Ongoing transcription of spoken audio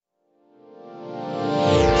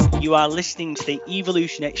You are listening to the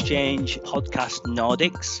Evolution Exchange podcast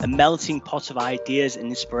Nordics, a melting pot of ideas and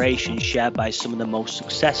inspiration shared by some of the most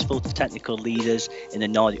successful technical leaders in the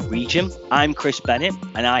Nordic region. I'm Chris Bennett,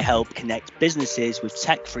 and I help connect businesses with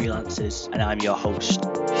tech freelancers, and I'm your host.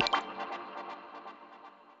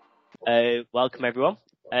 Welcome, everyone.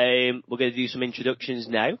 We're going to do some introductions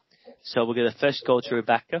now. So we're going to first go to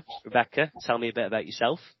Rebecka. Rebecka, tell me a bit about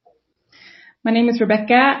yourself. My name is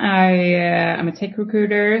Rebecka. I'm a tech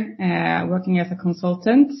recruiter working as a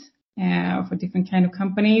consultant for different kind of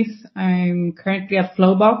companies. I'm currently at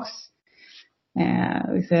Flowbox.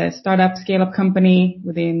 It's a startup scale-up company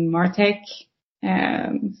within Martech.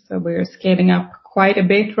 So we're scaling up quite a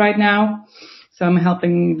bit right now. So I'm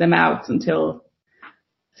helping them out until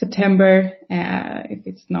September,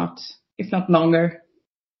 if not longer.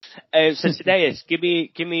 So Tadeas, give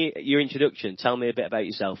me your introduction. Tell me a bit about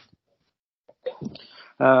yourself.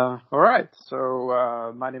 All right.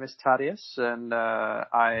 So my name is Tadeas, and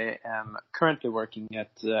I am currently working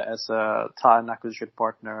as a talent acquisition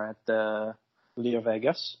partner at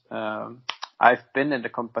LeoVegas. I've been in the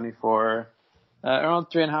company for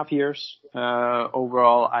around 3.5 years.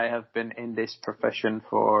 Overall, I have been in this profession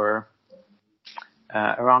for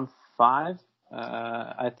around 5.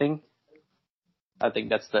 I think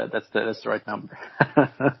that's the right number.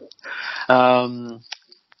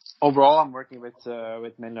 Overall, I'm working with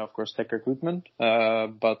mainly, of course, tech recruitment,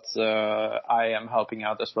 but I am helping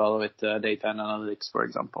out as well with data and analytics, for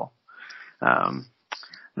example.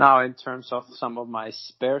 Now, in terms of some of my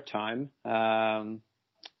spare time, I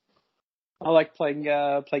like playing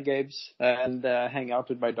games and hang out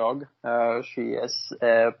with my dog. She is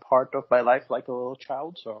part of my life like a little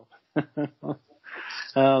child, so.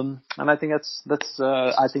 And I think that's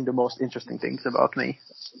the most interesting things about me.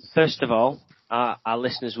 First of all, our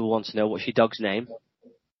listeners will want to know, what's your dog's name?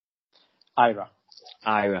 Ira.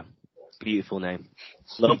 Beautiful name.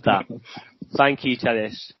 Love that. Thank you,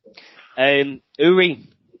 Tadeas. Orei.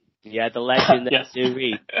 Yeah, the legend. Yes.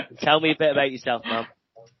 Orei. Tell me a bit about yourself, man.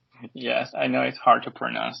 Yes, I know it's hard to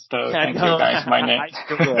pronounce, so thank you guys. My name.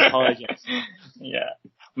 I apologize. Yeah.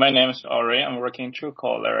 My name is Orei. I'm working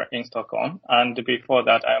Truecaller in Stockholm, and before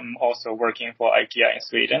that, I'm also working for IKEA in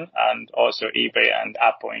Sweden and also eBay and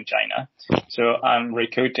Apple in China. So I'm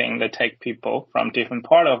recruiting the tech people from different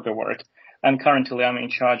parts of the world, and currently I'm in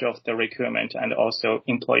charge of the recruitment and also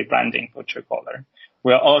employee branding for Truecaller.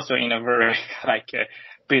 We are also in a very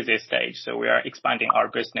busy stage, so we are expanding our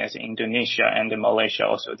business in Indonesia and in Malaysia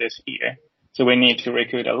also this year. So we need to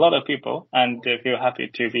recruit a lot of people, and feel happy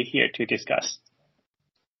to be here to discuss.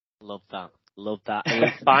 Love that. And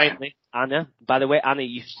then finally, Anna. By the way, Anna,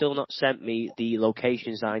 you've still not sent me the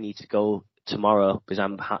locations I need to go tomorrow because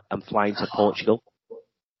I'm flying to Portugal.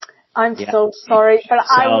 I'm so sorry, but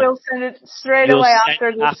I will send it straight away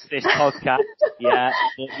after this podcast. Yeah.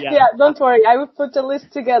 Yeah, don't worry. I will put a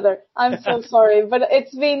list together. I'm so sorry, but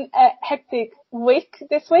it's been a hectic week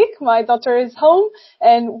this week. My daughter is home,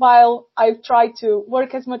 and while I've tried to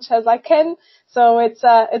work as much as I can, so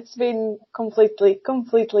it's been completely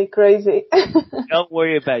crazy. Don't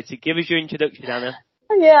worry about it. Give us your introduction, Anna.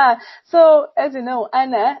 Yeah. So, as you know,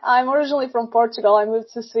 Anna, I'm originally from Portugal. I moved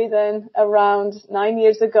to Sweden around 9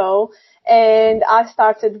 years ago, and I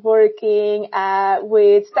started working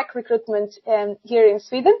with tech recruitment here in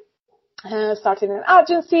Sweden. Started in an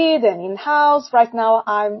agency, then in-house. Right now,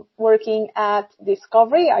 I'm working at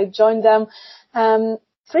Discovery. I joined them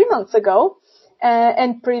 3 months ago,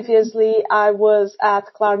 and previously I was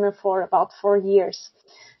at Klarna for about 4 years.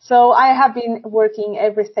 So I have been working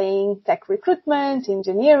everything, tech recruitment,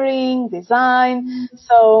 engineering, design.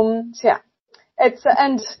 So yeah,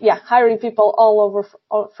 hiring people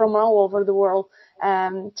from all over the world,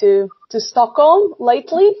 to Stockholm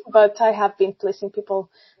lately, but I have been placing people,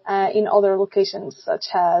 in other locations such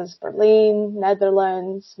as Berlin,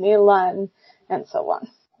 Netherlands, Milan, and so on.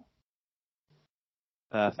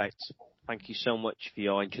 Perfect. Thank you so much for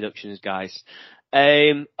your introductions, guys.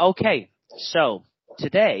 Okay, so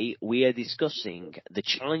today we are discussing the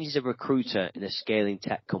challenges of Recruiter in a scaling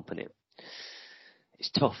tech company. It's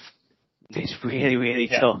tough. It's really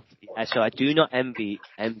tough. So I do not envy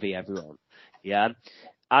everyone. Yeah.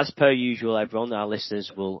 As per usual, everyone, our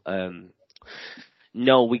listeners will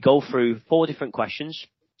know we go through 4 different questions.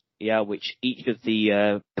 Yeah, which each of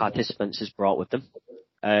the participants has brought with them.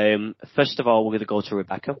 First of all, we're going to go to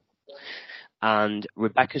Rebecka. And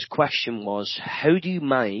Rebecca's question was, how do you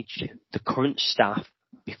manage the current staff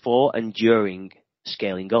before and during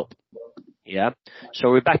scaling up? Yeah. So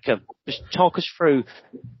Rebecka, just talk us through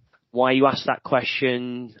why you asked that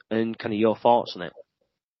question and kind of your thoughts on it.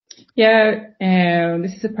 Yeah,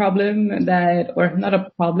 this is a problem that, or not a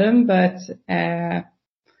problem, but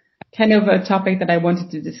kind of a topic that I wanted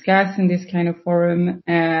to discuss in this kind of forum.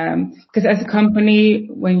 Because as a company,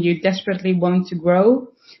 when you desperately want to grow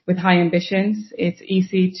with high ambitions, it's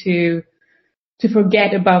easy to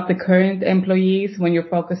forget about the current employees when your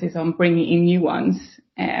focus is on bringing in new ones.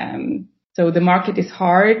 So the market is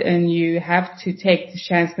hard and you have to take the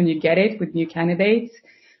chance when you get it with new candidates.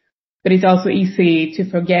 But it's also easy to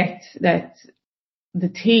forget that the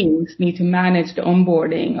teams need to manage the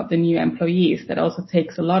onboarding of the new employees. That also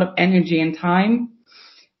takes a lot of energy and time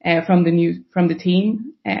from the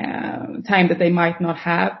team, time that they might not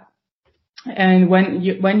have. And when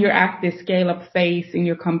you're at this scale up phase in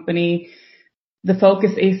your company, the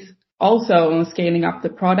focus is also on scaling up the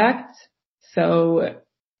product, so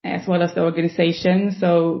as well as the organization.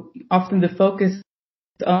 So often the focus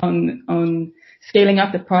on scaling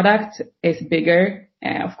up the product is bigger,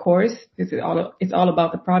 of course, because it's all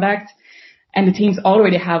about the product, and the teams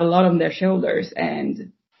already have a lot on their shoulders.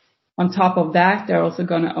 And on top of that, they're also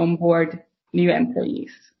going to onboard new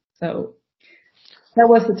employees. So that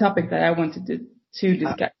was the topic that I wanted to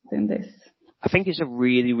discuss in this. I think it's a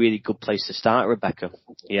really, really good place to start, Rebecka.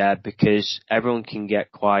 Yeah, because everyone can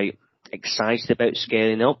get quite excited about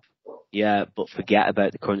scaling up. Yeah, but forget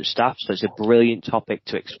about the current staff. So it's a brilliant topic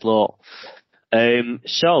to explore.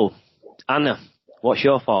 So, Anna, what's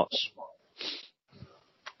your thoughts?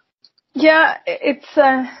 Yeah, it's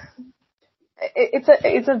a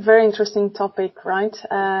very interesting topic, right?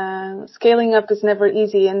 Scaling up is never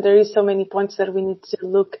easy, and there is so many points that we need to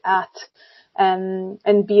look at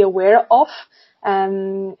and be aware of.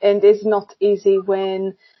 And it's not easy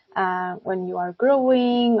when you are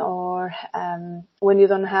growing or when you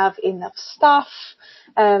don't have enough staff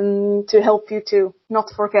to help you to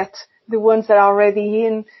not forget the ones that are already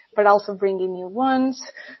in, but also bring in new ones.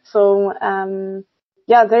 So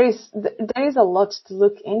yeah, there is a lot to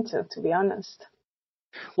look into, to be honest.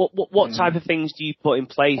 What type of things do you put in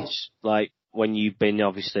place? Like when you've been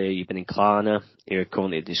in Klarna, you're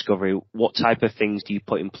currently at Discovery. What type of things do you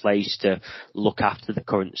put in place to look after the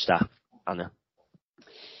current staff, Anna?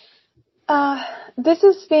 This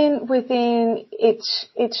has been within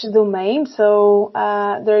each domain. So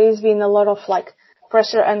there has been a lot of like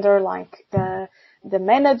pressure under like the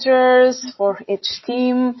managers for each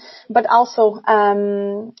team, but also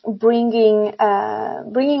bringing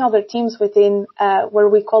other teams within where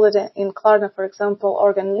we call it in Klarna, for example,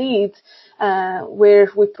 organ lead, where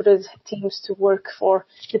we put teams to work for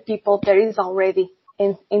the people that is already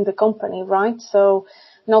in the company, right? So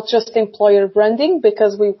not just employer branding,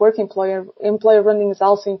 because we work employer branding is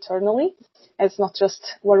also internally. It's not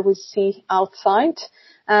just what we see outside.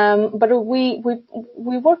 But we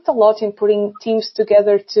worked a lot in putting teams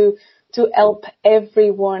together to help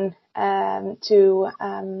everyone to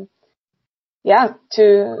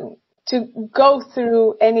go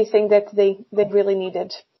through anything that they really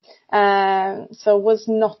needed. So it was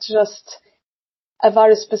not just a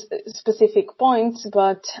very specific points,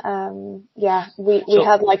 but we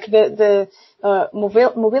had like the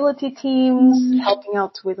mobility teams helping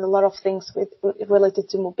out with a lot of things related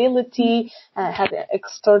to mobility, had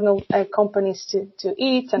external companies to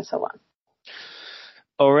eat and so on.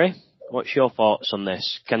 Orei, what's your thoughts on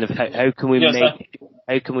this? Kind of how can we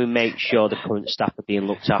make sure the current staff are being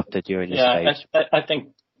looked after during this phase?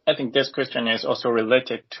 I think this question is also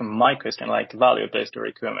related to my question, like value-based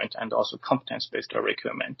recruitment and also competence-based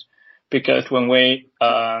recruitment. Because when we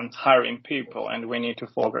hiring people and we need to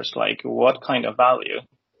focus like what kind of value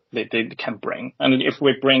they can bring. And if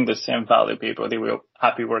we bring the same value people, they will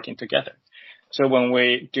happy working together. So when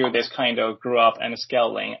we do this kind of grow up and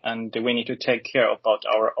scaling, and we need to take care about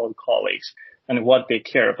our old colleagues and what they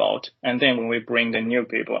care about. And then when we bring the new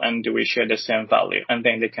people and we share the same value, and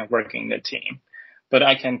then they can work in the team. But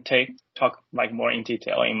I can talk like more in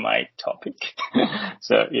detail in my topic.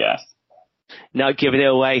 So yes. Not giving it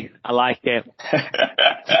away. I like it.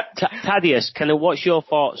 Tadeas, kind of what's your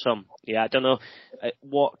thoughts on? Yeah, I don't know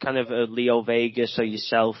what kind of LeoVegas or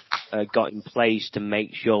yourself got in place to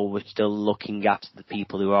make sure we're still looking after the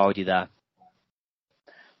people who are already there.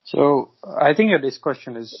 So I think that this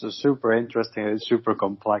question is super interesting. It's super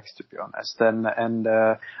complex, to be honest. And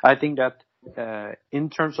I think that in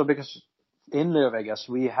terms of, because in LeoVegas,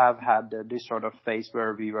 we have had this sort of phase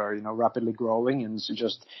where we were, rapidly growing, and so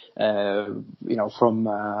just, from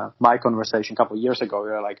my conversation a couple of years ago, we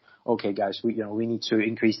were like, okay, guys, we need to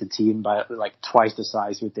increase the team by like twice the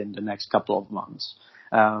size within the next couple of months.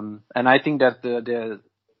 And I think that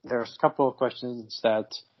there's a couple of questions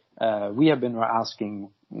that we have been asking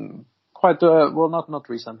quite not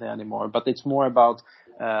recently anymore, but it's more about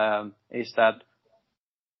is that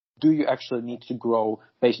do you actually need to grow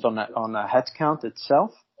based on a headcount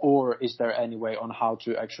itself, or is there any way on how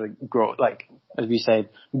to actually grow, like as we say,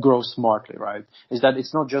 grow smartly, right? Is that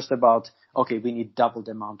it's not just about, okay, we need double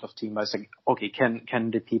the amount of team. It's like, okay,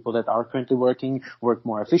 can the people that are currently working work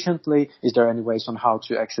more efficiently? Is there any ways on how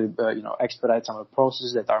to actually, expedite some of the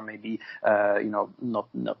processes that are maybe,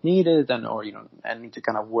 not needed and need to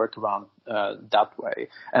kind of work around, that way?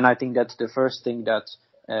 And I think that's the first thing that,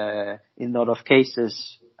 in a lot of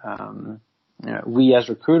cases, we as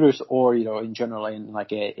recruiters, or in general in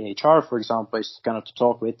like a HR, for example, is kind of to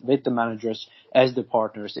talk with the managers as the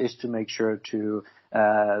partners, is to make sure to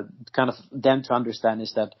kind of them to understand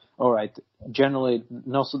is that, all right, generally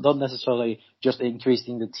not necessarily just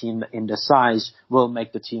increasing the team in the size will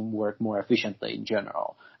make the team work more efficiently in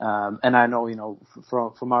general. And I know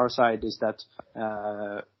from our side is that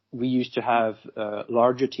we used to have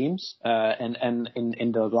larger teams, and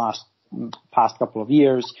in the past couple of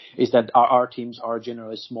years is that our teams are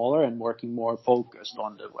generally smaller and working more focused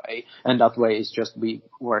on the way, and that way is just we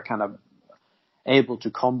were kind of able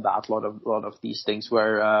to combat a lot of these things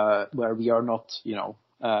where we are not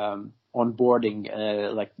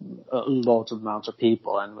onboarding like lots of amounts of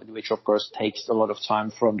people, and which of course takes a lot of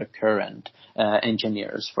time from the current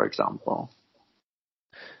engineers, for example.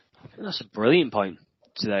 I think that's a brilliant point,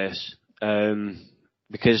 Tadeas.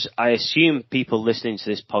 Because I assume people listening to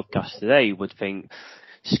this podcast today would think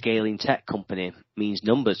scaling tech company means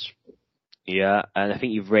numbers. Yeah, and I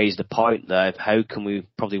think you've raised a point there of how can we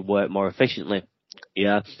probably work more efficiently.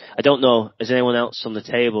 Yeah, I don't know, has anyone else on the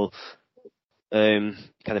table kind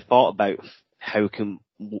of thought about how can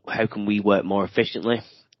we work more efficiently?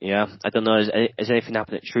 Yeah, I don't know, has anything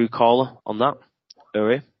happened at Truecaller on that,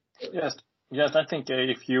 Orei? Yes, I think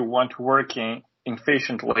if you want working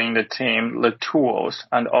efficiently in the team, the tools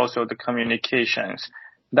and also the communications,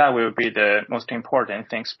 that will be the most important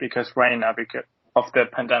things, because right now, because of the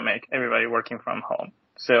pandemic, everybody working from home.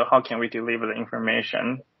 So how can we deliver the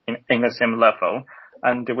information in the same level?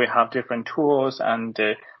 And we have different tools and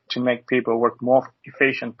to make people work more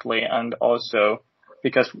efficiently, and also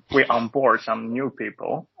because we onboard some new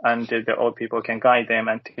people and the old people can guide them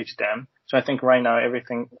and teach them. So I think right now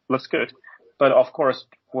everything looks good. But of course,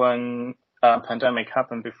 when pandemic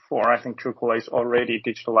happened before, I think Truecaller is already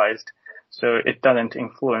digitalized, so it doesn't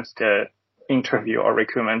influence the interview or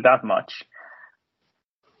recruitment that much.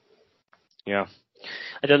 Yeah,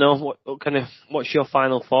 I don't know what's your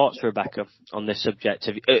final thoughts, Rebecka, on this subject?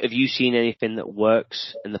 Have you seen anything that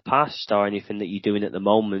works in the past, or anything that you're doing at the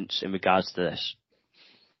moment in regards to this?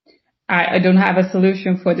 I don't have a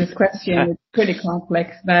solution for this question. It's pretty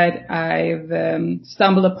complex, but I've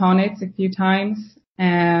stumbled upon it a few times.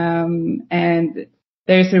 And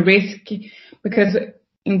there's a risk because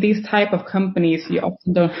in these type of companies, you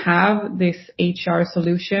often don't have this HR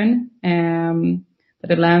solution that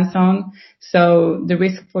it lands on. So the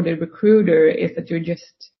risk for the recruiter is that you're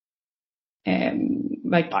just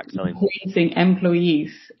replacing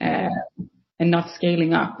employees and not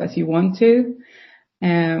scaling up as you want to,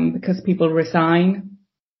 because people resign.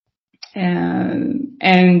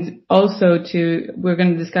 And also we're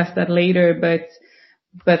going to discuss that later, but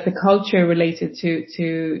the culture related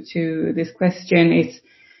to this question is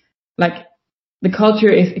like the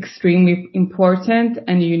culture is extremely important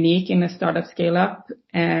and unique in a startup scale up,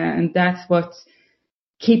 and that's what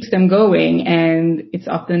keeps them going. And it's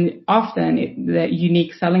often the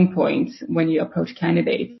unique selling point when you approach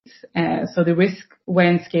candidates. So the risk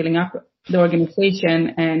when scaling up the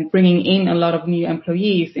organization and bringing in a lot of new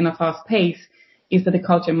employees in a fast pace is that the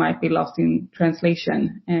culture might be lost in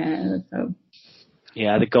translation.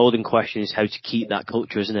 Yeah, the golden question is how to keep that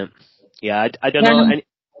culture, isn't it? Yeah, I don't know.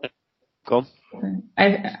 Go on.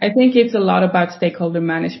 I think it's a lot about stakeholder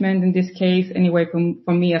management in this case, anyway, from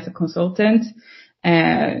me as a consultant,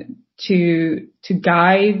 to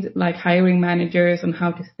guide like hiring managers on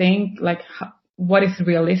how to think, like what is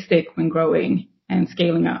realistic when growing and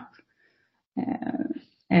scaling up,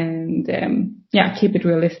 keep it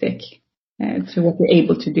realistic to what you're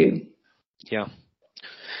able to do. Yeah.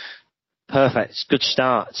 Perfect. Good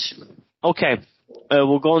start. Okay.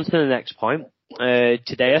 We'll go on to the next point.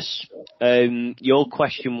 Tadeas, your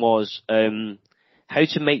question was how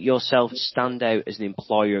to make yourself stand out as an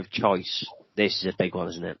employer of choice. This is a big one,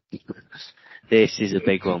 isn't it? This is a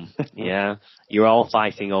big one. Yeah. You're all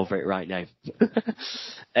fighting over it right now.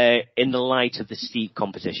 In the light of the steep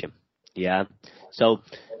competition. Yeah. So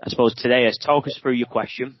I suppose Tadeas, talk us through your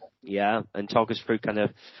question. Yeah. And talk us through kind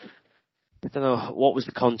of, I don't know, what was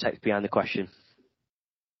the context behind the question?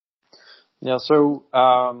 Yeah, so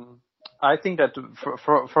I think that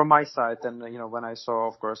from my side, and when I saw,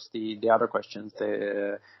 of course, the other questions,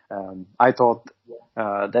 I thought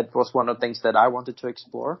that was one of the things that I wanted to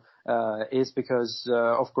explore. Is because,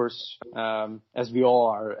 of course, as we all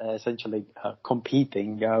are essentially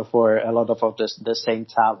competing for a lot of the same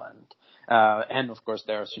talent, and of course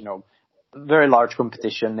there's very large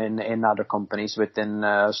competition in other companies within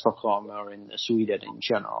Stockholm or in Sweden in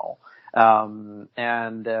general,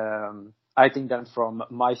 I think that from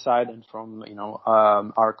my side and from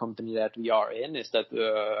our company that we are in is that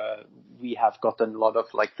we have gotten a lot of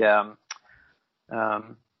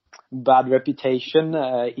bad reputation,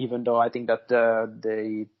 even though I think that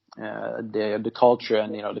the culture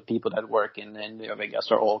and the people that work in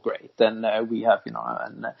LeoVegas are all great, and we have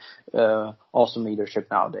an awesome leadership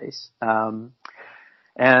nowadays. But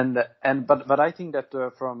I think that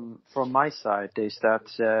from my side is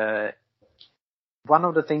that one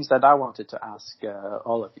of the things that I wanted to ask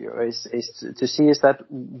all of you is to see is that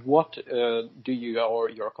what do you or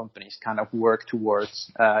your companies kind of work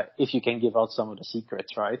towards, if you can give out some of the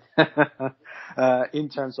secrets, right? In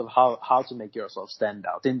terms of how to make yourself stand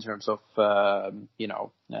out, in terms of the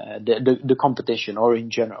competition or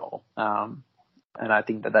in general. And I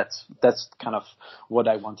think that's kind of what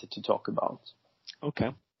I wanted to talk about.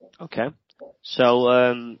 Okay. So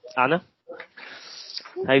Anna,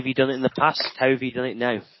 how have you done it in the past? How have you done it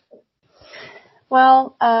now?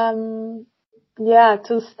 Well, to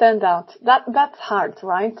stand out. That's hard,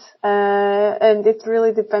 right? And it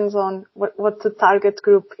really depends on what the target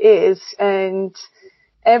group is, and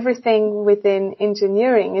everything within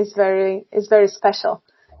engineering is very special,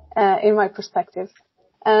 in my perspective.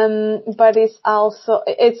 But it's also,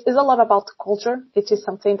 it's a lot about culture. It is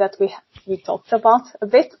something that we talked about a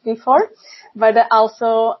bit before, but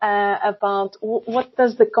also, about what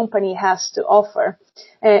does the company has to offer,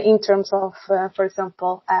 in terms of, for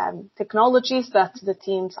example, technologies that the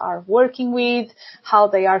teams are working with, how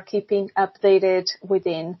they are keeping updated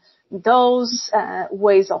within those,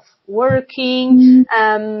 ways of working.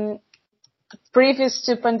 Previous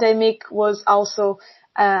to pandemic was also,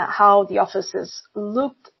 how the offices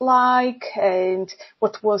looked like and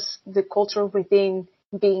what was the culture within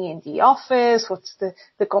being in the office, what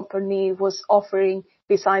the company was offering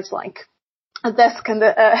besides like a desk and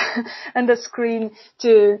a screen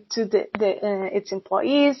to its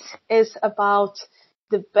employees, is about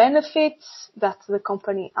the benefits that the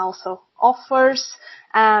company also offers.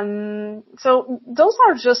 So those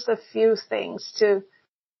are just a few things to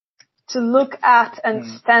look at and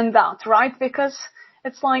stand out, right? Because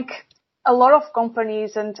it's like a lot of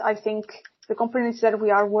companies, and I think the companies that we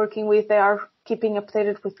are working with, they are keeping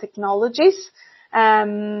updated with technologies.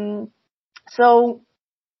 So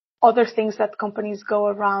other things that companies go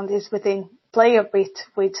around is play a bit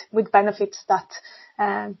with benefits that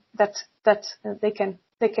they can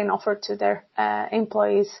offer to their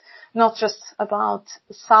employees, not just about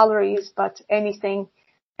salaries, but anything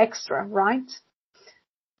extra, right?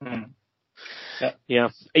 Yeah.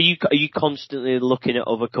 Are you constantly looking at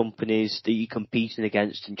other companies that you're competing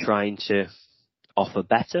against and trying to offer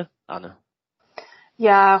better, Anna?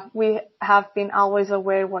 Yeah, we have been always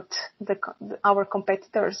aware what our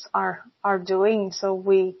competitors are doing, so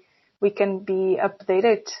we can be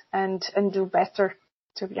updated and do better,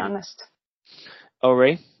 to be honest.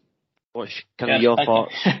 Orei, what's kind of your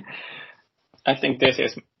thoughts? I think this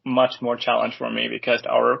is much more challenge for me because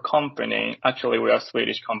our company, actually we are a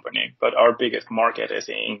Swedish company, but our biggest market is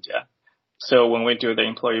in India. So when we do the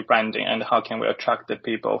employee branding and how can we attract the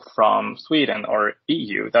people from Sweden or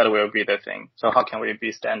EU, that will be the thing. So how can we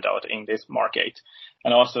be stand out in this market?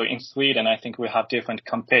 And also in Sweden, I think we have different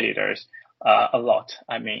competitors a lot.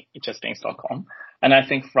 I mean, just in Stockholm. And I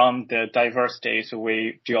think from the diversity, so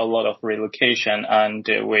we do a lot of relocation and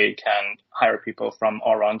we can hire people from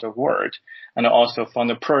all around the world. And also from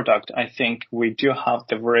the product, I think we do have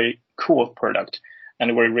the very cool product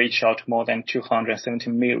and we reach out more than 270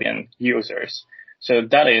 million users. So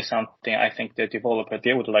that is something I think the developer,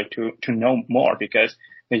 they would like to know more because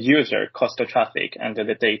the user costs the traffic and the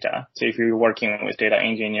data. So if you're working with data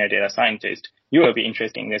engineer, data scientist, you will be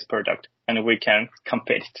interested in this product and we can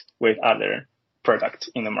compete with other products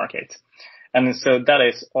in the market. And so that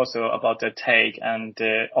is also about the take and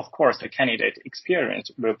of course the candidate experience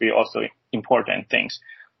will be also important things.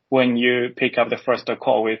 When you pick up the first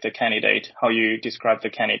call with the candidate, how you describe the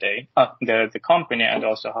candidate, the company, and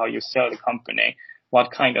also how you sell the company,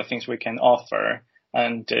 what kind of things we can offer,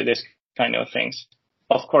 and this kind of things.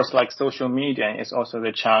 Of course, like social media is also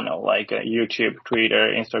the channel, like YouTube,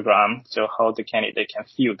 Twitter, Instagram. So how the candidate can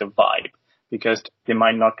feel the vibe, because they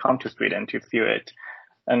might not come to Sweden to feel it.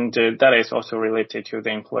 And that is also related to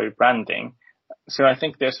the employee branding. So I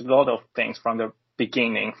think there's a lot of things from the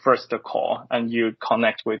beginning, first the call, and you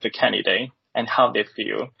connect with the candidate and how they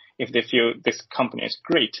feel. If they feel this company is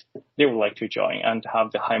great, they would like to join and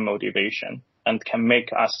have the high motivation and can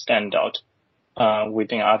make us stand out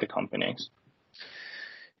within other companies.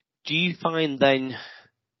 Do you find then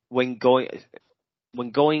when going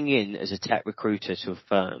in as a tech recruiter to a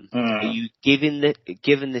firm, are you given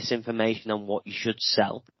this information on what you should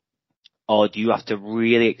sell, or do you have to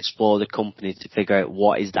really explore the company to figure out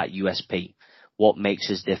what is that USP, what makes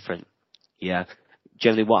us different? Yeah,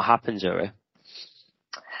 generally, what happens, Orei?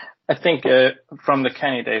 I think from the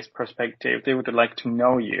candidate's perspective, they would like to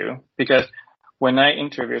know you, because when I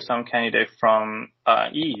interview some candidate from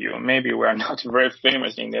EU, maybe we're not very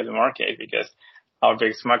famous in this market because our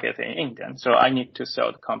biggest market is in India. So I need to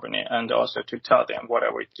sell the company and also to tell them what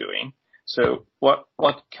are we doing. So what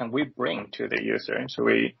can we bring to the user? So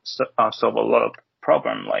we solve a lot of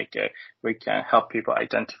problem, like we can help people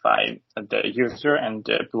identify the user and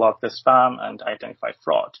block the spam and identify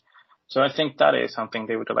fraud. So I think that is something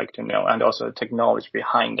they would like to know, and also the technology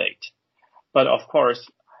behind it. But of course,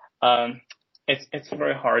 it's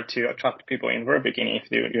very hard to attract people in the very beginning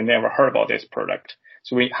if you never heard about this product.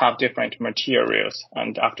 So we have different materials,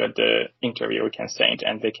 and after the interview, we can send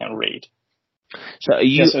and they can read. So are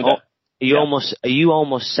you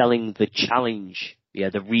almost selling the challenge? Yeah,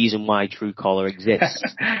 the reason why Truecaller exists.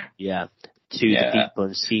 Yeah, to the people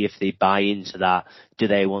and see if they buy into that. Do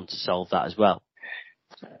they want to solve that as well?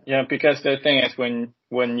 Yeah, because the thing is, when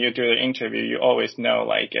you do the interview, you always know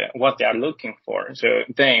what they are looking for. So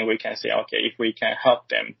then we can say, okay, if we can help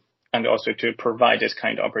them, and also to provide this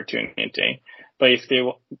kind of opportunity. But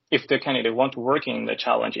if the candidate want to work in the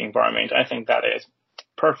challenge environment, I think that is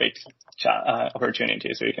perfect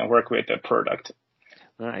opportunity. So you can work with the product.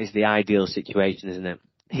 That is the ideal situation, isn't it?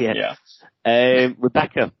 Yeah.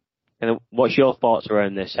 Rebecka, what's your thoughts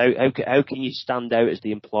around this? How can you stand out as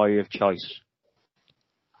the employer of choice?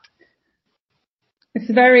 It's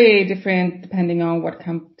very different depending on what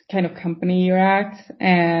kind of company you're at.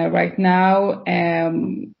 Right now,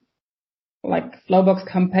 like Flowbox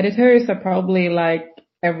competitors are probably like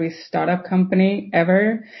every startup company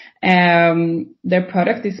ever. Their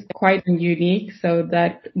product is quite unique, so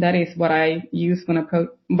that is what I use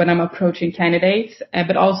when I'm approaching candidates,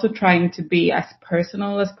 but also trying to be as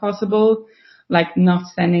personal as possible, like not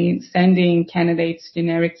sending candidates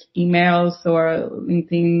generic emails or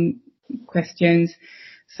LinkedIn questions.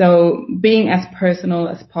 So being as personal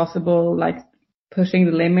as possible, like pushing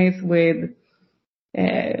the limits with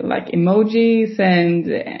like emojis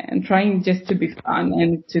and trying just to be fun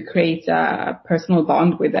and to create a personal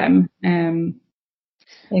bond with them.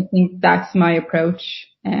 I think that's my approach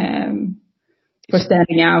for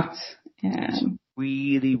standing out.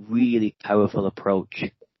 Really, really powerful approach.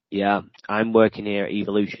 Yeah, I'm working here at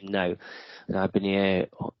Evolution now, and I've been here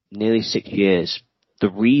nearly 6 years. The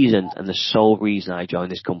reason, and the sole reason I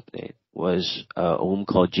joined this company, was a woman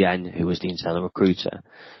called Jen, who was the internal recruiter.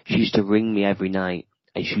 She used to ring me every night,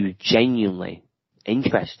 and she was genuinely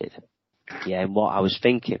interested, in what I was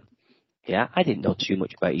thinking. Yeah, I didn't know too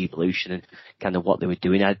much about Evolution and kind of what they were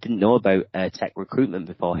doing. I didn't know about tech recruitment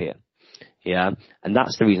before here. Yeah, and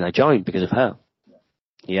that's the reason I joined, because of her.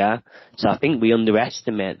 Yeah, so I think we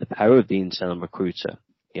underestimate the power of the internal recruiter.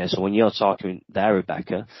 Yeah, so when you're talking there,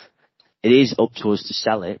 Rebecka, it is up to us to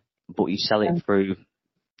sell it, but you sell it through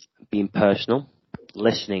being personal,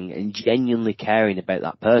 listening, and genuinely caring about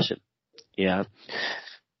that person. Yeah.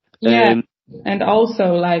 And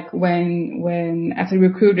also, like when as a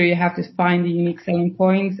recruiter, you have to find the unique selling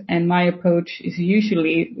points. And my approach is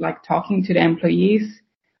usually like talking to the employees,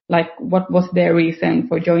 like what was their reason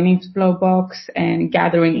for joining Flowbox, and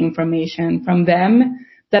gathering information from them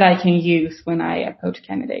that I can use when I approach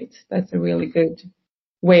candidates. That's a really good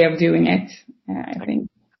way of doing it, I think.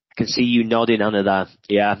 I can see you nodding under that.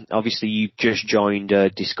 Yeah, obviously you've just joined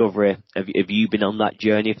Discovery. Have you been on that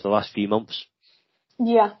journey for the last few months?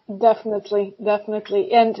 Yeah, definitely.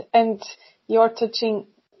 And you're touching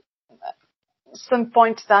some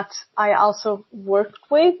points that I also work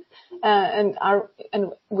with, and I'm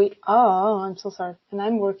so sorry, and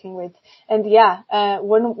I'm working with. And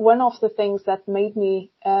one of the things that made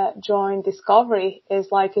me join Discovery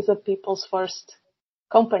is a people's first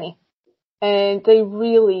company. And they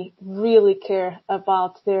really, really care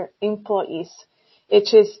about their employees.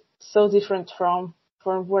 It is so different from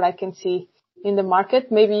what I can see in the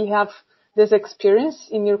market. Maybe you have this experience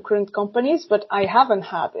in your current companies, but I haven't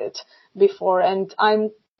had it before. And I'm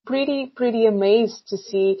pretty taking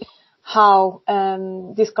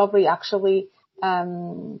Discovery actually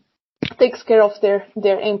takes care of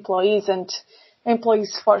their employees and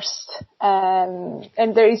employees first.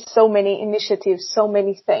 And there is so many initiatives, so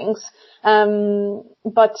many things.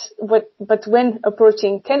 But when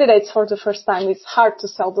approaching candidates for the first time, it's hard to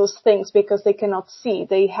sell those things because they cannot see.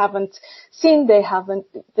 They haven't seen,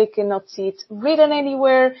 they cannot see it written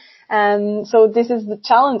anywhere. And so this is the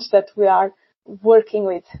challenge that we are working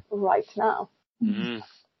with right now. Mm.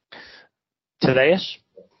 Tadeas,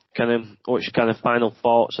 what's your kind of final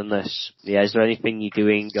thoughts on this? Yeah, is there anything you're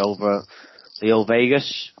doing over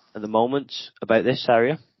LeoVegas at the moment about this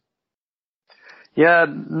area? Yeah,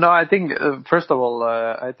 no, I think, first of all,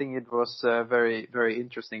 I think it was very, very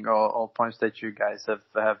interesting, all points that you guys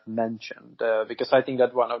have mentioned, because I think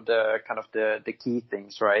that one of the kind of the key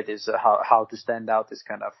things, right, is how to stand out, is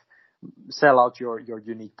kind of sell out your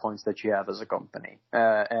unique points that you have as a company,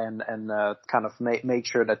 and kind of make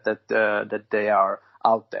sure that they are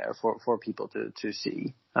out there for people to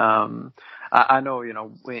see. I know,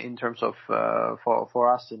 in terms of,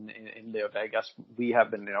 for us in LeoVegas, we have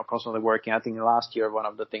been, constantly working. I think last year, one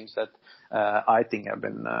of the things that, I think have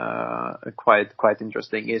been, quite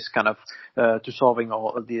interesting is kind of, to solving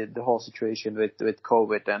all the whole situation with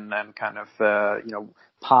COVID and kind of,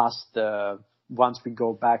 past, once we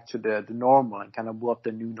go back to the normal and kind of what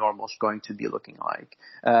the new normal is going to be looking like,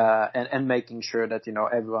 and making sure that,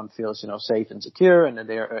 everyone feels, safe and secure and that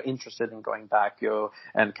they're interested in going back,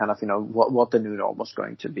 and kind of, what the new normal is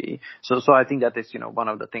going to be. So I think that is, one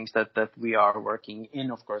of the things that we are working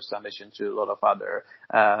in, of course, in addition to a lot of other,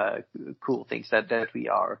 cool things that we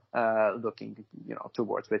are, looking,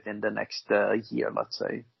 towards within the next, year, let's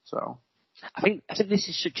say. So I think this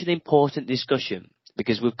is such an important discussion,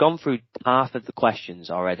 because we've gone through half of the questions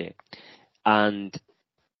already, and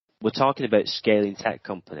we're talking about scaling tech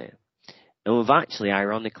company, and we've actually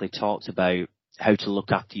ironically talked about how to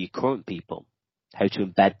look after your current people, how to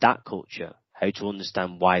embed that culture, how to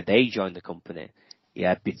understand why they joined the company,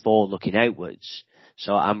 before looking outwards.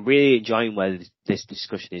 So I'm really enjoying where this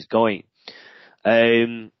discussion is going.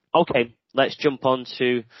 Okay, let's jump on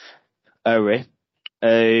to Orei.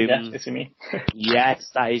 Yes, it's me. Yes,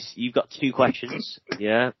 that is. You've got 2 questions.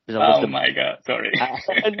 Yeah. Oh my God, sorry.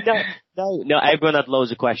 No. Everyone had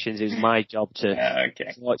loads of questions. It was my job to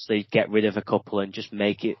actually get rid of a couple and just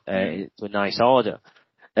make it to a nice order.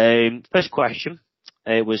 First question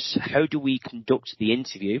was, how do we conduct the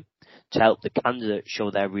interview to help the candidate show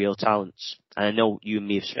their real talents? And I know you and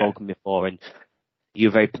me have spoken before, and you're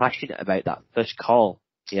very passionate about that first call.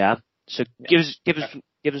 Yeah. So give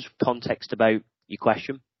us context about your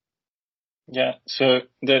question. Yeah, so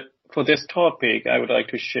for this topic, I would like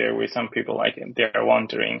to share with some people, like they're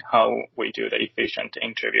wondering how we do the efficient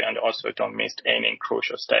interview and also don't miss any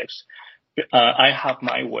crucial steps. I have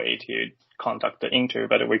my way to conduct the interview,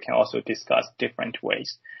 but we can also discuss different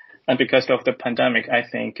ways. And because of the pandemic, I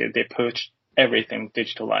think they put everything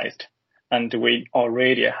digitalized, and we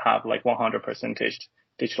already have like 100%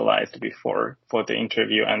 digitalized before for the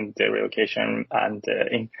interview and the relocation and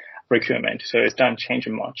in recruitment. So it's not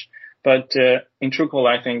changing much. But in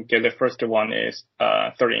Truecaller, I think the first one is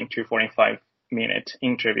 30 to 45-minute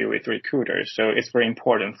interview with recruiters. So it's very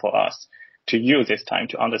important for us to use this time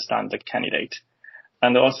to understand the candidate.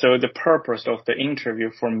 And also the purpose of the interview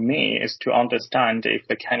for me is to understand if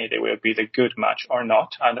the candidate will be the good match or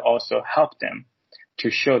not, and also help them to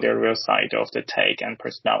show their real side of the tech and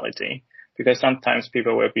personality. Because sometimes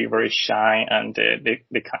people will be very shy and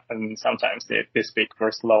and sometimes they speak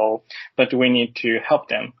very slow, but we need to help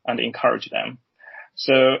them and encourage them.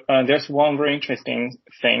 So there's one very interesting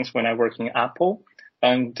thing when I work in Apple,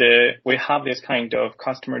 and we have this kind of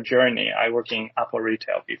customer journey. I work in Apple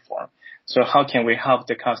retail before. So how can we help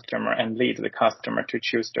the customer and lead the customer to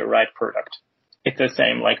choose the right product? It's the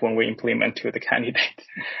same like when we implement to the candidate.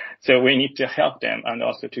 So we need to help them and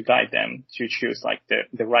also to guide them to choose like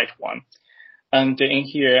the right one. And in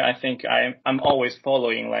here, I think I'm always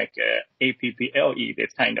following like APPLE,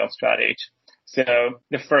 this kind of strategy. So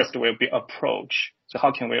the first will be approach. So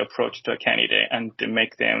how can we approach to a candidate and to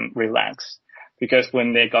make them relax? Because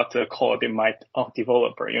when they got the call, they might,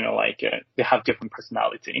 developer, they have different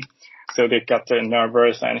personality. So they got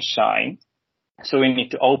nervous and shy. So we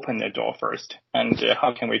need to open the door first. And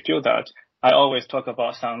how can we do that? I always talk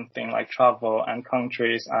about something like travel and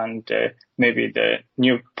countries and maybe the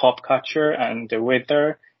new pop culture and the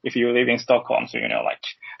weather. If you live in Stockholm, so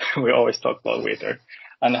we always talk about weather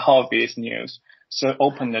and hobbies, news. So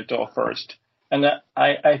open the door first. And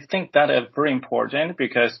I think that is very important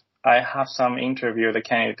because I have some interview, the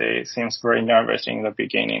candidate seems very nervous in the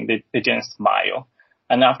beginning. They didn't smile.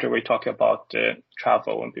 And after we talk about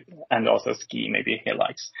travel and also ski, maybe he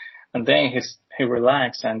likes. and then he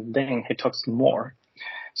relaxes, and then he talks more.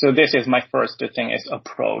 So this is my first thing is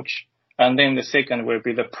approach. And then the second will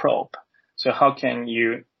be the probe. So how can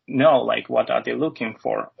you know, like, what are they looking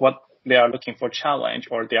for? What they are looking for challenge,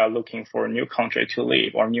 or they are looking for a new country to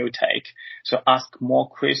live or new take. So ask more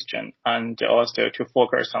question, and also to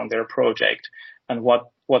focus on their project and what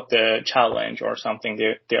the challenge or something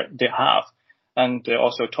they have. And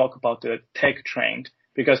also talk about the tech trend,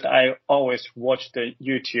 because I always watch the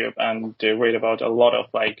YouTube and read about a lot of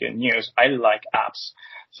like news. I like apps.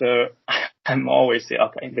 So I'm always say,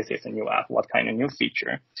 okay, this is a new app. What kind of new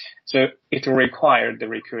feature? So it requires the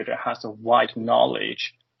recruiter has a wide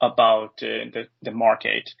knowledge about the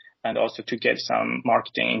market, and also to get some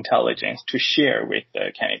marketing intelligence to share with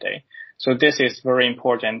the candidate. So this is very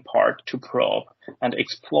important part to probe and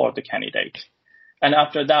explore the candidate. And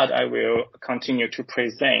after that, I will continue to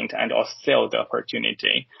present and also sell the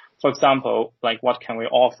opportunity. For example, like, what can we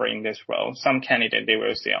offer in this role? Some candidate, they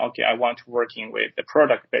will say, okay, I want to working with the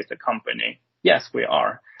product-based company. Yes, we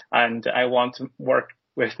are. And I want to work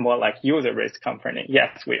with more like user-based company.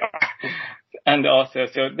 Yes, we are. And also,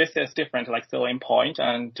 so this is different, like selling point.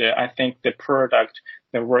 And I think the product,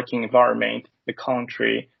 the working environment, the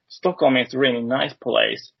country, Stockholm is a really nice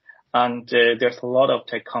place. And there's a lot of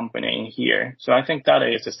tech company in here. So I think that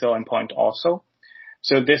is a selling point also.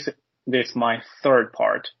 So this is my third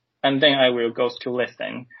part. And then I will go to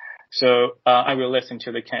listen. So I will listen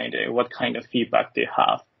to the candidate, what kind of feedback they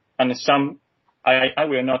have. And I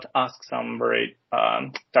will not ask some very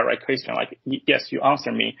direct question like, yes, you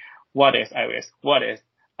answer me. What is iOS? What is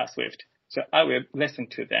Swift? So I will listen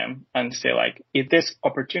to them and say, like, if this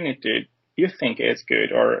opportunity you think is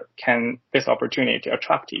good, or can this opportunity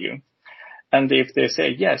attract you? And if they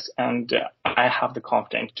say yes, and I have the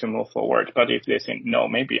confidence to move forward. But if they say no,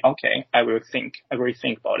 maybe, okay, I will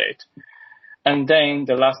rethink about it. And then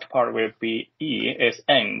the last part will be E is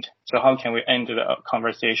end. So how can we end the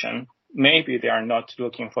conversation? Maybe they are not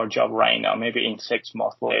looking for a job right now, maybe in 6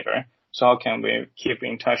 months later. So how can we keep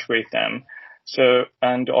in touch with them? So,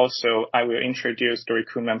 and also I will introduce the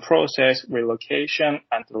recruitment process, relocation,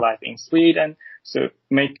 and life in Sweden. So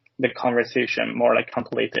make the conversation more like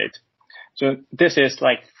completed. So this is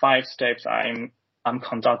like 5 steps I'm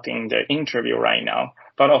conducting the interview right now.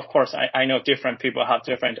 But of course, I know different people have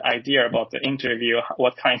different idea about the interview,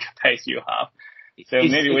 what kind of pace you have. So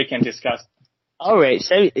maybe we can discuss. All right.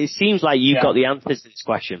 So it seems like you've got the answers to this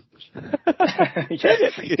question. Yes,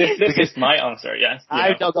 this is my answer. Yes.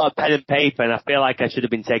 I've not got a pen and paper, and I feel like I should have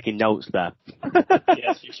been taking notes there.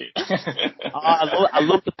 Yes, you should. I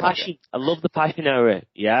love the passion. I love the passion, Orei.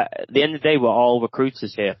 Yeah. At the end of the day, we're all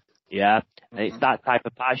recruiters here. Yeah. And it's that type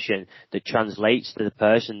of passion that translates to the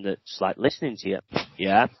person that's like listening to you.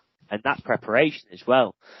 Yeah. And that preparation as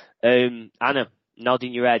well. Anna,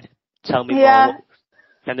 nodding your head. Tell me more.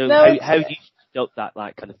 Kind of how do you conduct that,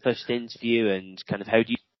 like, kind of first interview, and kind of how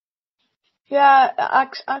do you? Yeah,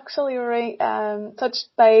 actually, Orei touched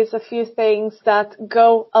base a few things that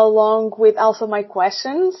go along with also my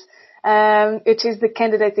questions, which is the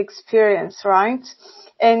candidate experience, right?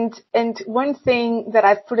 And one thing that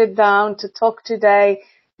I put it down to talk today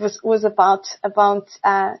was about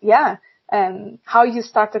how you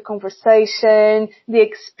start a conversation, the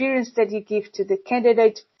experience that you give to the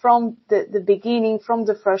candidate from the beginning, from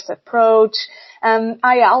the first approach.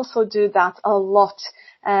 I also do that a lot.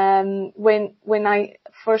 When I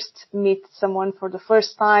first meet someone for the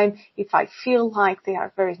first time, if I feel like they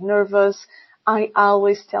are very nervous, I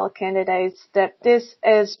always tell candidates that this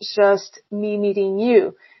is just me meeting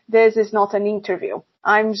you. This is not an interview.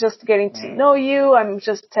 I'm just getting to know you. I'm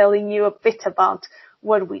just telling you a bit about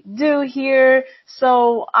what we do here.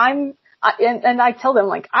 So and I tell them,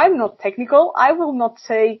 like, I'm not technical. I will not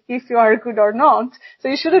say if you are good or not. So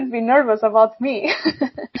you shouldn't be nervous about me.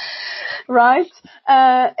 Right?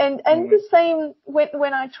 And the same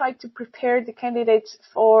when I try to prepare the candidates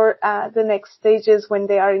for, the next stages when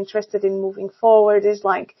they are interested in moving forward, is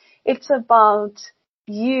like, it's about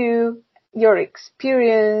you, your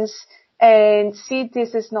experience, and see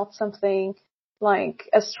this is not something like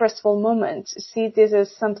a stressful moment. See this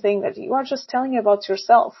as something that you are just telling about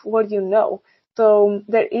yourself, what you know. So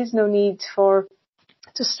there is no need to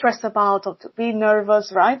stress about or to be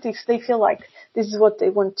nervous, right? If they feel like this is what they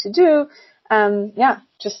want to do,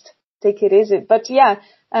 just take it easy. But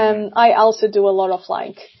I also do a lot of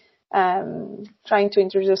trying to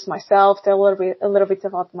introduce myself, tell a little bit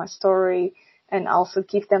about my story, and also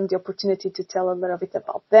give them the opportunity to tell a little bit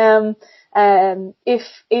about them.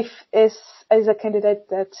 If is a candidate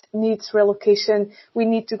that needs relocation, we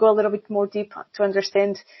need to go a little bit more deep to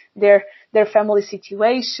understand their family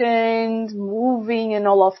situation, moving and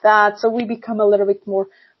all of that. So we become a little bit more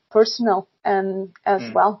personal as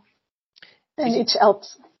well. And it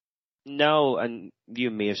helps. No, and you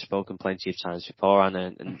and me have spoken plenty of times before,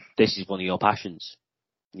 Anna, and this is one of your passions.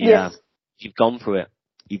 Yeah. Yes. You've gone through it.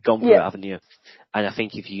 You've gone through it, haven't you? And I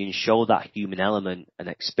think if you can show that human element and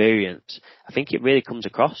experience, I think it really comes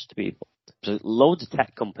across to people. So loads of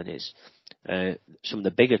tech companies, some of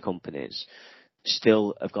the bigger companies,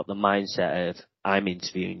 still have got the mindset of, I'm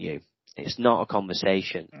interviewing you. It's not a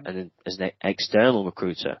conversation. And as an external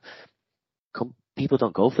recruiter, people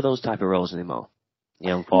don't go for those type of roles anymore.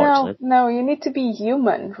 Yeah, unfortunately. No, you need to be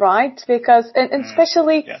human, right? Because, and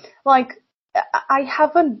especially, like, I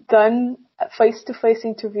haven't done face-to-face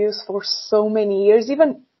interviews for so many years,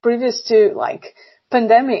 even previous to, like,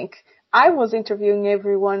 pandemic. I was interviewing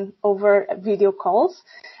everyone over video calls,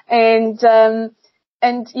 and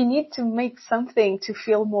you need to make something to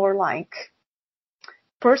feel more like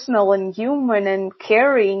personal and human and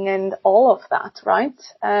caring and all of that, right?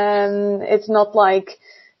 It's not like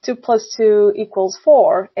 2 + 2 =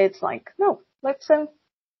 4. It's like, no, let's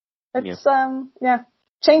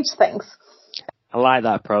change things. I like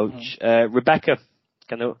that approach. Rebecka,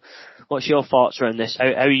 what's your thoughts around this? How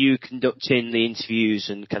are you conducting the interviews,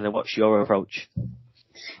 and what's your approach?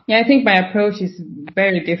 Yeah, I think my approach is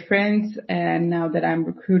very different now that I'm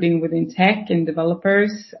recruiting within tech and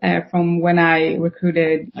developers from when I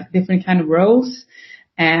recruited different kind of roles.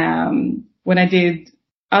 When I did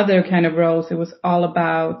other kind of roles, it was all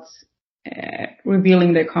about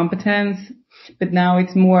revealing their competence, but now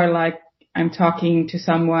it's more like I'm talking to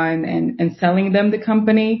someone and selling them the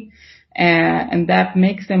company, and that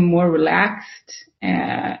makes them more relaxed.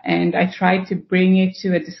 And I try to bring it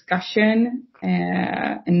to a discussion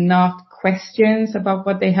and not questions about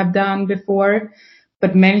what they have done before,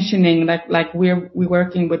 but mentioning like we're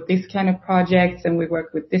working with this kind of projects and we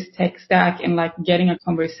work with this tech stack, and like getting a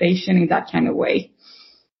conversation in that kind of way.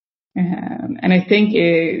 And I think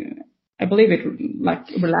I believe it like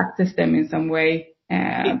relaxes them in some way,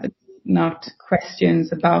 but not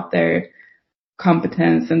questions about their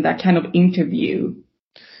competence and that kind of interview.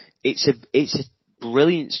 It's a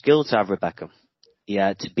brilliant skill to have, Rebecka.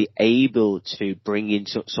 Yeah, to be able to bring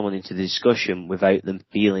someone into the discussion without them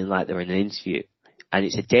feeling like they're in an interview. And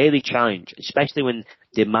it's a daily challenge, especially when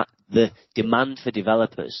the demand for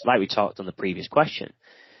developers, like we talked on the previous question,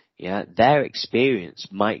 their experience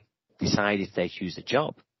might decide if they choose the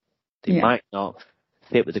job. They might not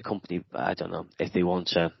fit with the company. I don't know if they want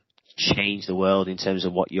to change the world in terms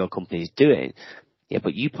of what your company is doing. Yeah,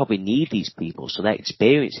 but you probably need these people, so their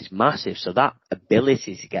experience is massive. So that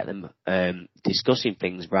ability to get them discussing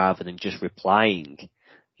things rather than just replying,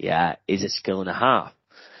 is a skill and a half.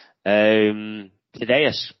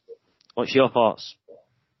 Tadeas, what's your thoughts?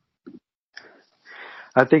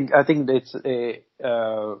 I think it's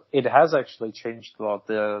it has actually changed a lot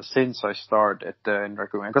since I started in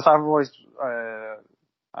recruitment, because I've always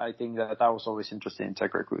I think that I was always interested in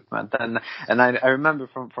tech recruitment, and I remember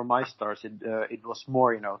from my start it was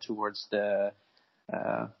more towards the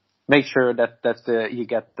make sure that you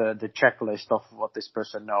get the checklist of what this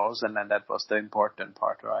person knows, and then that was the important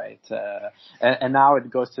part, right? And now it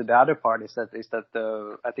goes to the other part is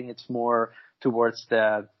that I think it's more towards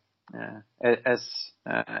the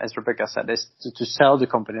as Rebecka said, is to sell the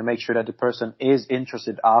company and make sure that the person is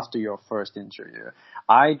interested after your first interview.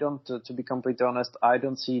 I don't, to be completely honest, I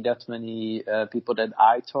don't see that many people that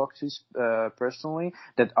I talk to personally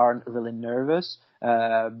that aren't really nervous.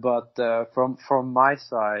 But from my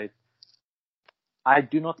side, I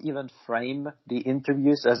do not even frame the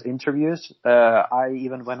interviews as interviews.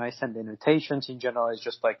 Even when I send invitations in general, it's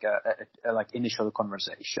just like a like initial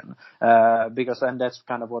conversation. Because, and that's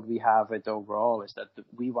kind of what we have it overall, is that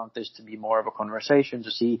we want this to be more of a conversation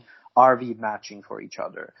to see, are we matching for each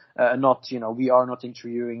other? Not, we are not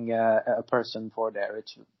interviewing a person for there.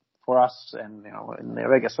 It's for us, and, in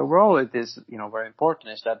LeoVegas overall, it is, very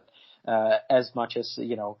important is that, as much as,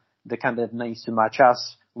 the candidate needs to match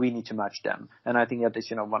us, we need to match them. And I think that is,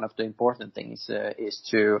 one of the important things is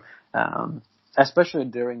to, especially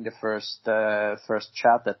during the first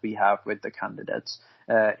chat that we have with the candidates,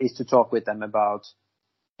 is to talk with them about,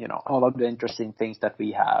 all of the interesting things that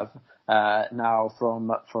we have. Now,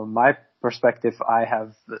 from my perspective, I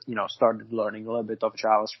have, started learning a little bit of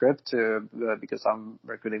JavaScript because I'm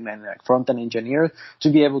recruiting mainly like front-end engineers,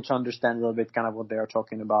 to be able to understand a little bit kind of what they are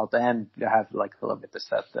talking about, and have like a little bit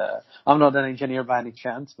of that. I'm not an engineer by any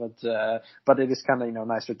chance, but it is kind of,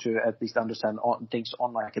 nicer to at least understand things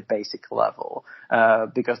on like a basic level,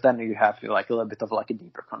 because then you have like a little bit of like a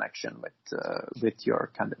deeper connection with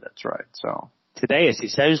your candidates, right? So. Tadeas,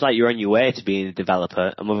 it sounds like you're on your way to being a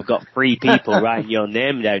developer, and we've got 3 people writing your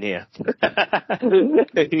name down here.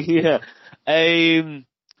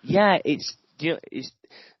 It's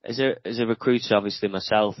as a recruiter, obviously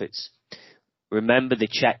myself, it's remember the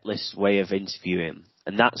checklist way of interviewing,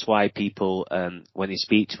 and that's why people, when they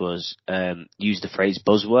speak to us, use the phrase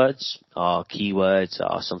buzzwords or keywords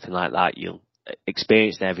or something like that. You'll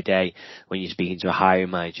experience it every day when you're speaking to a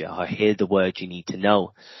hiring manager, or hear the words you need to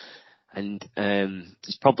know. And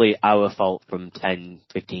it's probably our fault from 10,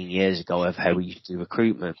 15 years ago of how we used to do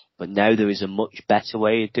recruitment. But now there is a much better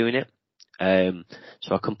way of doing it.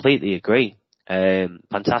 So I completely agree.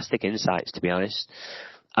 Fantastic insights, to be honest.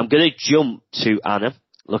 I'm going to jump to Anna,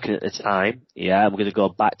 looking at the time. Yeah, I'm going to go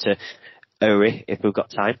back to Orei if we've got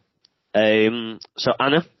time. So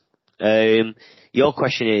Anna, your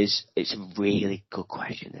question is, it's a really good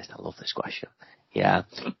question. I love this question. Yeah,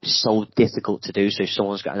 it's so difficult to do. So if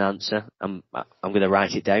someone's got an answer, I'm going to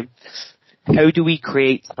write it down. How do we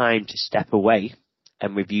create time to step away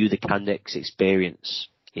and review the candidate's experience?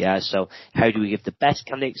 Yeah, so how do we give the best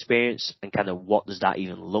candidate experience, and kind of what does that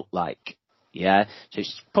even look like? Yeah, so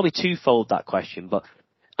it's probably twofold, that question. But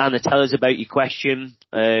Anna, tell us about your question,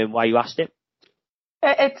 why you asked it.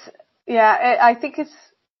 I think it's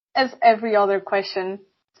as every other question,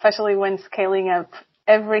 especially when scaling up,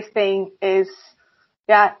 everything is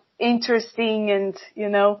interesting and,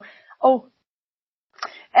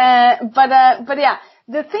 but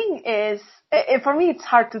the thing is, for me, it's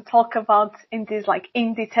hard to talk about in this, like,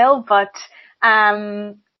 in detail, but,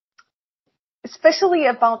 especially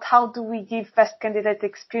about how do we give best candidate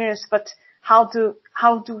experience, but how do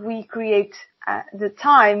we create, the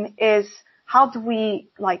time is how do we,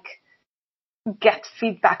 like, get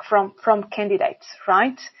feedback from candidates,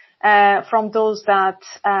 right? From those that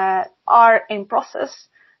are in process,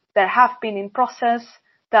 that have been in process,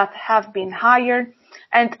 that have been hired,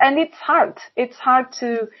 and it's hard. It's hard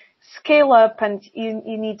to scale up, and you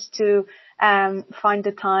need to find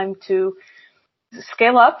the time to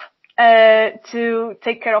scale up, to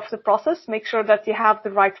take care of the process, make sure that you have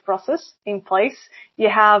the right process in place, you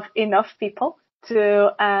have enough people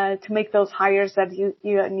to make those hires that you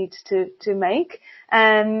need to make,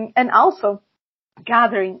 and also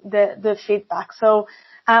gathering the feedback. So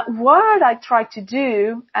what I try to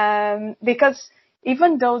do, because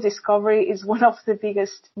even though Discovery is one of the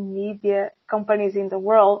biggest media companies in the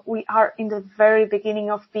world, we are in the very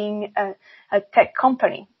beginning of being a tech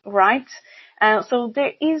company, right? So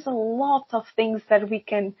there is a lot of things that we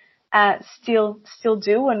can still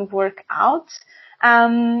do and work out.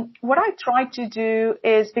 What I try to do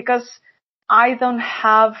is, because I don't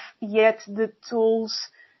have yet the tools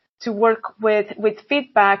to work with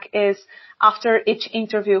feedback, is after each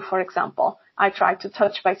interview, for example, I try to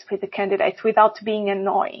touch base with the candidate without being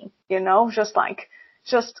annoying,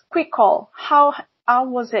 just quick call. How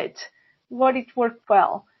was it? What it worked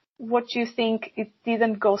well? What do you think it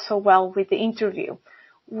didn't go so well with the interview?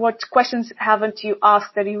 What questions haven't you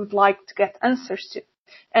asked that you would like to get answers to?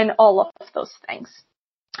 And all of those things.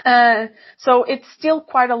 So it's still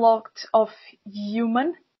quite a lot of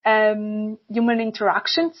human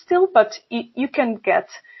interaction still, but you can get,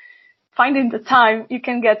 finding the time, you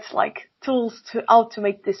can get like tools to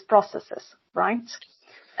automate these processes, right?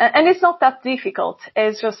 And it's not that difficult.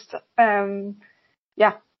 It's just,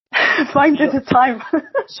 finding the time.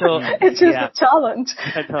 So it's just a challenge.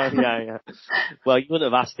 Yeah. Well, you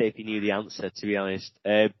wouldn't have asked it if you knew the answer, to be honest.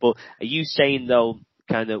 But are you saying though,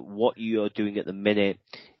 kind of what you're doing at the minute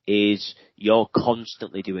is you're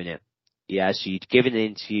constantly doing it? Yeah, so you're giving an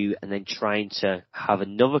interview and then trying to have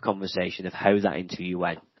another conversation of how that interview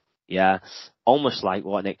went. Yeah, almost like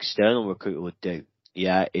what an external recruiter would do.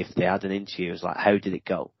 Yeah, if they had an interview, it's like, how did it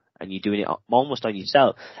go? And you're doing it almost on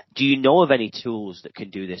yourself. Do you know of any tools that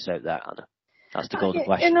can do this out there, Anna? That's the golden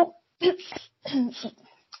question.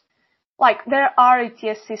 Like there are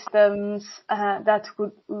ATS systems that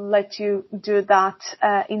would let you do that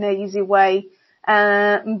in an easy way,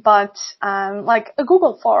 but like a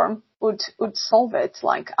Google form would solve it.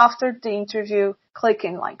 Like after the interview,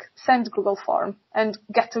 clicking like send Google form and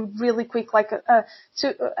get a really quick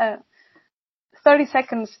 30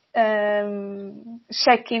 seconds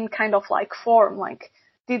check-in kind of like form. Like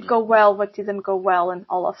did go well, what didn't go well, and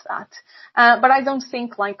all of that. But I don't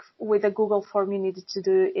think like with a Google form you needed to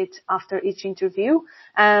do it after each interview.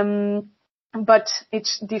 But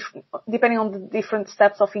it's different, depending on the different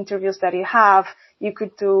steps of interviews that you have, you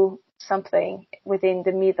could do something within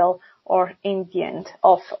the middle or in the end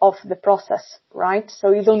of the process, right?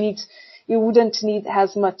 So you wouldn't need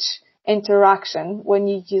as much interaction when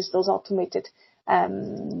you use those automated,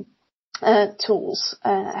 tools,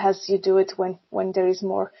 as you do it when there is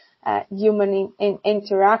more, human in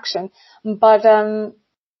interaction. But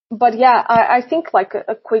yeah, I think like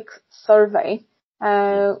a quick survey,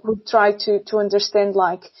 would try to understand,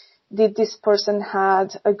 like, did this person had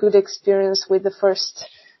a good experience with the first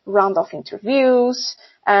round of interviews?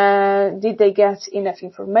 Did they get enough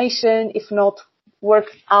information? If not, work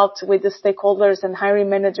out with the stakeholders and hiring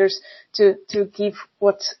managers to give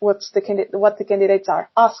what the candidates are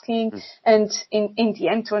asking. And in the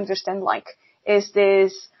end to understand, like, is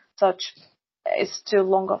this is too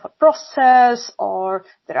long of a process, or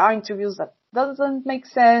there are interviews that doesn't make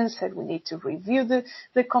sense, and we need to review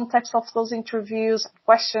the context of those interviews,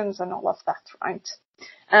 questions, and all of that, right?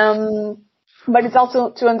 But it's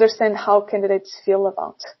also to understand how candidates feel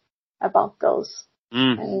about those,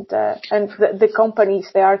 and the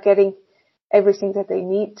companies, they are getting everything that they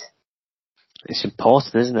need. It's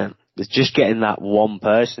important, isn't it? It's just getting that one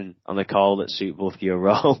person on the call that's suitable for your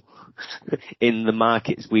role in the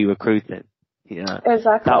markets we recruit in. Yeah,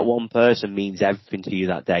 exactly. That one person means everything to you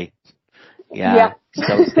that day. Yeah.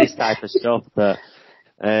 So it's this type of stuff. But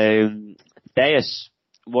Tadeas,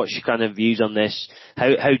 what's your kind of views on this? How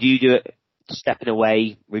do you do it? Stepping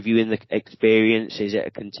away, reviewing the experience. Is it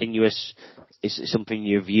a continuous? Is it something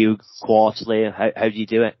you review quarterly? How do you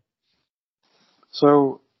do it?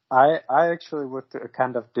 So I actually would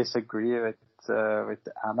kind of disagree with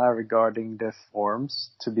Anna regarding the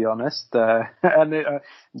forms, to be honest, and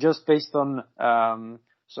just based on on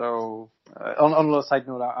a side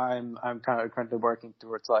note, I'm kind of currently working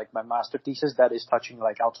towards like my master thesis that is touching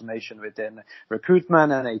like automation within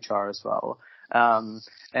recruitment and HR as well.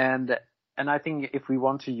 And I think if we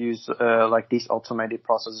want to use like these automated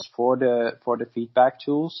processes for the feedback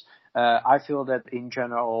tools, I feel that in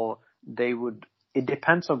general it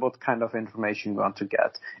depends on what kind of information you want to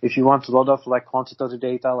get. If you want a lot of like quantitative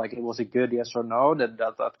data, like it was a good yes or no,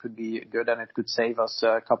 that could be good and it could save us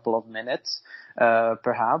a couple of minutes,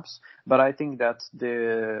 perhaps. But I think that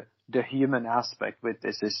the human aspect with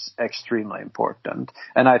this is extremely important.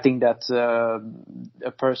 And I think that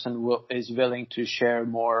a person is willing to share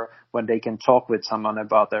more when they can talk with someone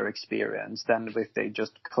about their experience than if they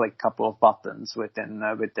just click a couple of buttons within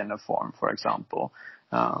a form, for example.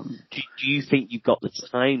 Do you think you've got the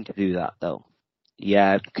time to do that though?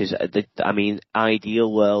 Yeah, because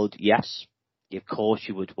ideal world, yes, of course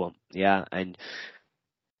you would want, yeah, and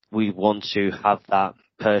we want to have that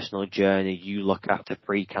personal journey. You look after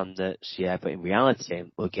 3 candidates, yeah, but in reality,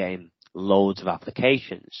 we're getting loads of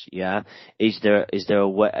applications, yeah. Is there a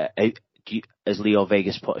way? Has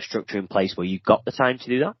LeoVegas put a structure in place where you've got the time to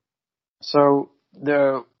do that? So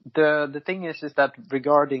the thing is that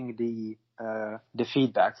regarding the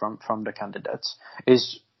feedback from the candidates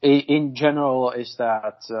is in general is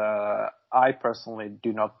that I personally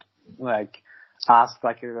do not like ask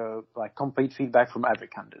like complete feedback from every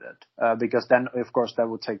candidate because then of course that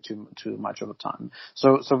would take too much of a time.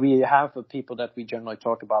 So we have people that we generally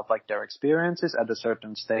talk about like their experiences at a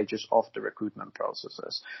certain stages of the recruitment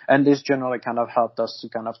processes, and this generally kind of helped us to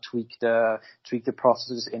kind of tweak the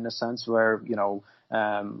processes in a sense where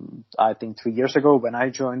I think 3 years ago when I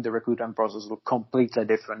joined, the recruitment process looked completely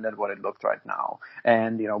different than what it looked right now.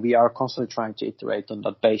 And, we are constantly trying to iterate on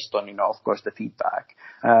that based on, of course, the feedback.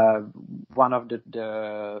 One of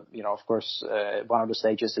one of the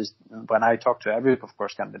stages is when I talk to every, of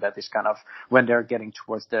course, candidate is kind of when they're getting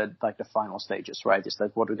towards the final stages, right? Is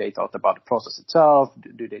that what do they thought about the process itself?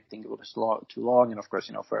 Do they think it was too long? And of course,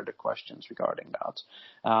 further questions regarding that.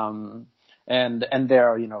 And there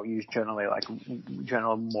are, generally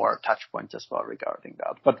general more touch points as well regarding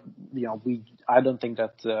that. But, I don't think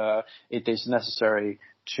that, it is necessary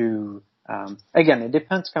to, again, it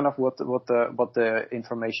depends kind of what the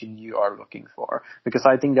information you are looking for, because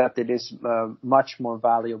I think that it is, much more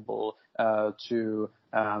valuable, to,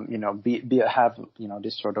 have,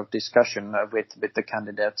 this sort of discussion with the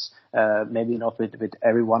candidates, maybe not with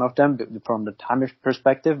every one of them from the time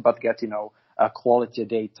perspective, but get, quality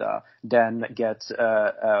data, then get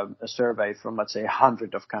a survey from, let's say,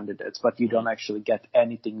 100 of candidates, but you don't actually get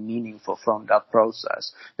anything meaningful from that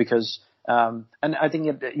process because, and I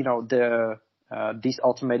think, these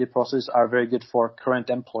automated processes are very good for current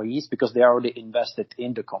employees because they are already invested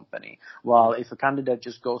in the company. While if a candidate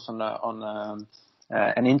just goes on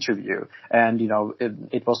an interview and, you know,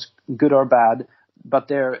 it was good or bad, but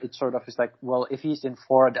there it sort of is like, well, if he's in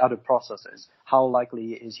 4 other processes, how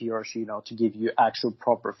likely is he or she, you know, to give you actual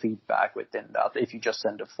proper feedback within that if you just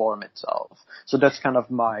send a form itself? So that's kind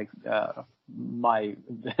of my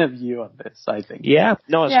view on this, I think. Yeah,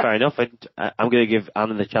 no, it's fair enough, and I'm going to give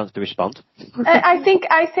Anna the chance to respond. I think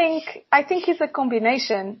it's a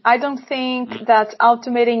combination. I don't think that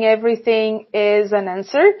automating everything is an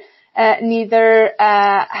answer. Neither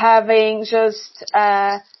having just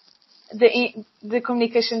the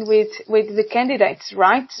communication with the candidates,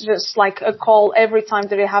 right? Just like a call every time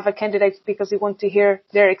that you have a candidate because you want to hear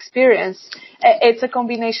their experience. It's a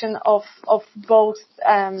combination of both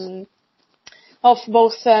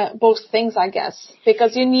things, I guess,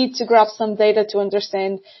 because you need to grab some data to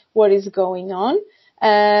understand what is going on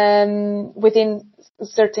within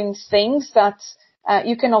certain things that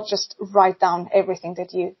you cannot just write down everything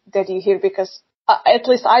that you hear, because at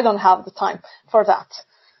least I don't have the time for that.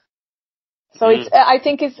 So I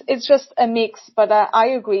think it's just a mix, but I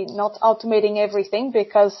agree, not automating everything,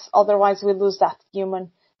 because otherwise we lose that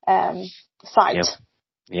human side. Yeah.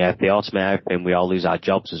 Yeah, if they automate everything, we all lose our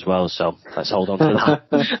jobs as well, so let's hold on to that.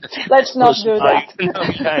 Let's not do that.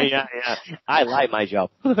 Yeah. I like my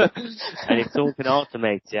job. And if someone can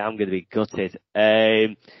automate it, I'm going to be gutted.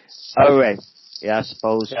 Orei, yeah, I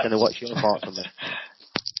suppose, kind of what's your thoughts on this?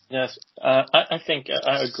 Yes, I think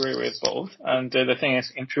I agree with both. And the thing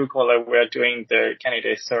is, in Truecaller, we're doing the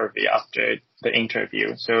candidate survey after the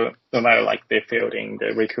interview. So no matter like they filled in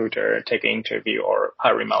the recruiter, take an interview or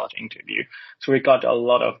hiring manager interview. So we got a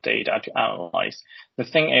lot of data to analyze. The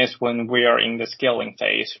thing is, when we are in the scaling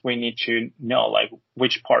phase, we need to know like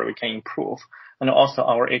which part we can improve. And also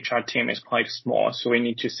our HR team is quite small. So we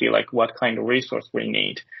need to see like what kind of resource we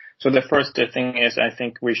need. So the first thing is, I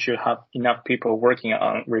think we should have enough people working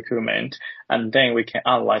on recruitment, and then we can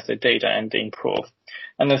analyze the data and improve.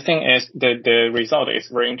 And the thing is, the result is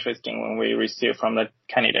very interesting when we receive from the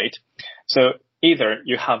candidate. So either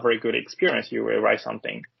you have very good experience, you will write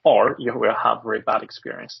something, or you will have very bad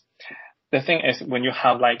experience. The thing is, when you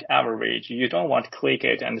have like average, you don't want to click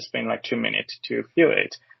it and spend like 2 minutes to fill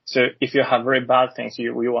it. So if you have very bad things,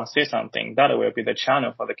 you want to say something, that will be the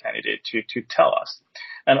channel for the candidate to tell us.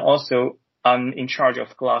 And also, I'm in charge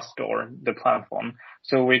of Glassdoor, the platform.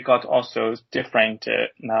 So we got also different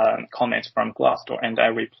comments from Glassdoor, and I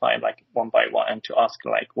replied like one by one and to ask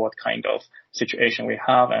like what kind of situation we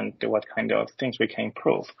have and what kind of things we can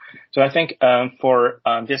improve. So I think for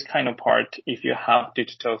this kind of part, if you have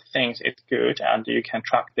digital things, it's good and you can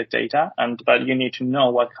track the data, but you need to know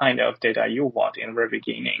what kind of data you want in the very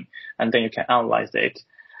beginning, and then you can analyze it.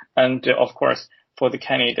 And of course, for the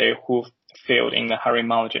candidate who failed in the hiring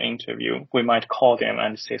manager interview, we might call them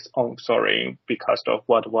and say, oh, sorry, because of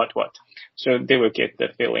what. So they will get the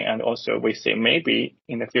feeling. And also we say, maybe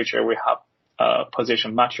in the future we have a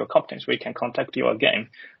position match your competence. We can contact you again,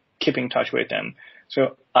 keep in touch with them.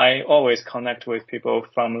 So I always connect with people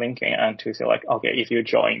from LinkedIn and to say like, okay, if you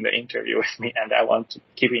join the interview with me and I want to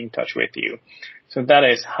keep in touch with you. So that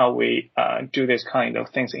is how we do this kind of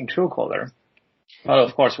things in Truecaller. Well,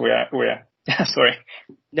 of course, we're sorry.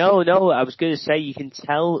 No, I was going to say you can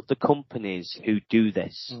tell the companies who do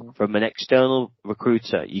this from an external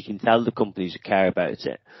recruiter. You can tell the companies who care about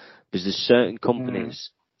it, because there's certain companies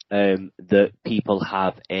that people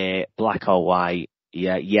have a black or white,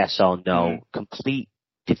 yes or no, complete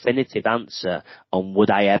definitive answer on would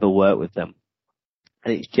I ever work with them.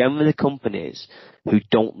 And it's generally the companies who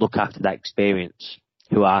don't look after that experience,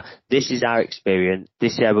 who are, this is our experience,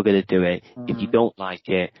 this is how we're going to do it. If you don't like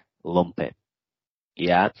it, lump it.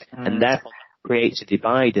 Yeah. And therefore creates a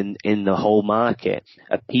divide in the whole market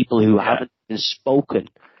of people who haven't even spoken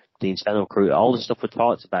to the internal recruiter. All the stuff we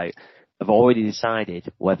talked about have already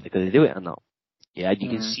decided whether they're going to do it or not. Yeah. You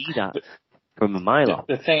can see that from a mile off.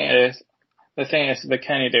 The thing is, the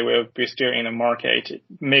candidate will be still in the market.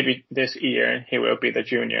 Maybe this year he will be the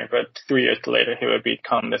junior, but 3 years later he will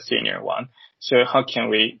become the senior one. So how can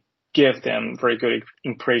we give them very good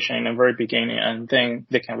impression in the very beginning, and then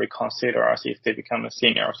they can reconsider us if they become a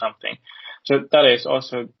senior or something. So that is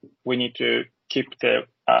also, we need to keep the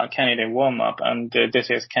candidate warm up, and this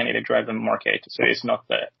is candidate driven market. So it's not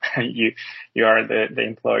that you are the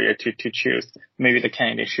employer to choose. Maybe the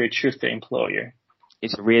candidate should choose the employer.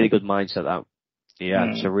 It's a really good mindset, that.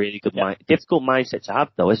 Yeah, it's a really good difficult mindset to have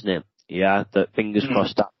though, isn't it? Yeah, that fingers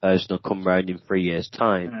crossed that person will come round in 3 years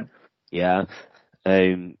time. Yeah.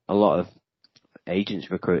 A lot of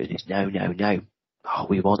agents, recruiters, is no. oh,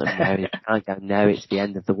 we want them now. I can't get them now. It's the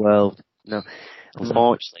end of the world. No,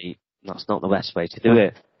 unfortunately, that's not the best way to do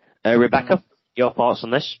it. Rebecka, your thoughts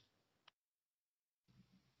on this?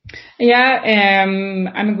 Yeah,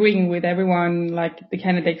 I'm agreeing with everyone. Like, the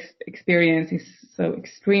candidate experience is so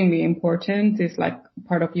extremely important. It's like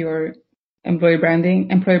part of your employer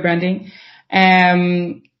branding.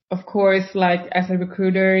 Of course, like, as a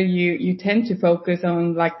recruiter, you tend to focus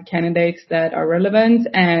on like the candidates that are relevant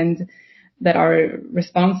and that are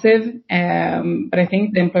responsive. But I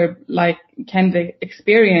think the employer, like, candidate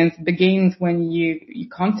experience begins when you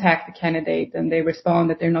contact the candidate and they respond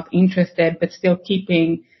that they're not interested, but still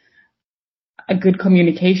keeping a good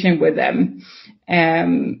communication with them.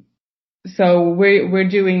 So we're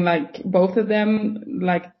doing like both of them,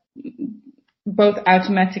 like both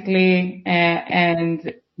automatically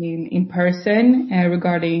and in person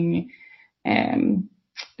regarding.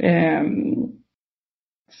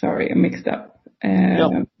 Sorry, I mixed up.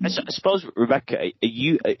 No, I suppose, Rebecka,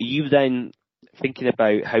 are you then thinking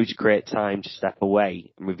about how to create time to step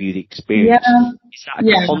away and review the experience? Yeah. Is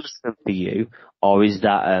that a constant for you, or is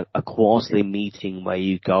that a quarterly meeting where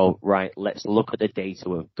you go, right, let's look at the data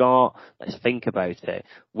we've got, let's think about it?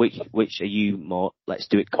 Which are you more, let's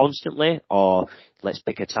do it constantly, or let's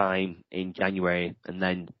pick a time in January and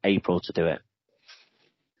then April to do it?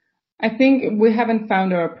 I think we haven't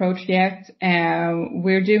found our approach yet.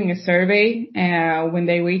 We're doing a survey when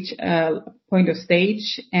they reach a point of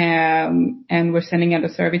stage, and we're sending out a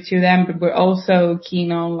survey to them. But we're also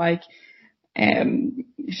keen on like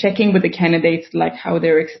checking with the candidates like how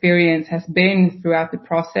their experience has been throughout the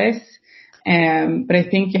process. But I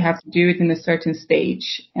think you have to do it in a certain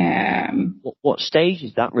stage. What stage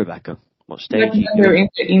is that, Rebecka? What stage? Like their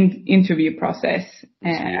interview process.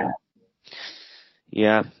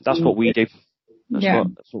 Yeah, that's what we do.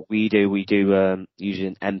 That's what we do. We do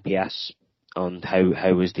using NPS on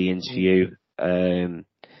how was the interview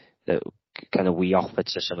that kind of we offer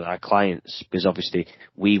to some of our clients, because obviously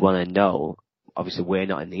we want to know. Obviously, we're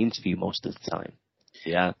not in the interview most of the time.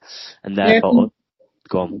 Yeah, and therefore,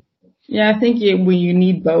 go on. Yeah, I think you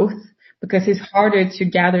need both, because it's harder to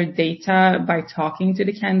gather data by talking to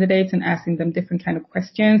the candidates and asking them different kind of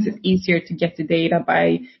questions. It's easier to get the data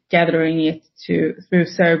by gathering it through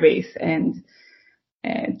surveys and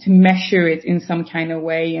to measure it in some kind of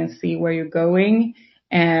way and see where you're going.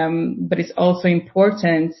 But it's also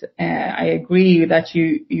important. I agree that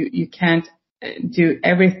you can't do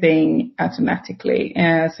everything automatically.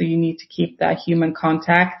 So you need to keep that human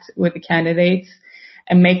contact with the candidates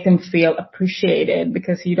and make them feel appreciated,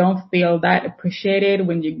 because you don't feel that appreciated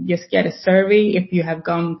when you just get a survey if you have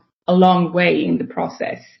gone a long way in the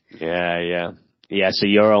process. Yeah. So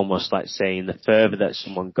you're almost like saying the further that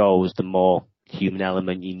someone goes, the more human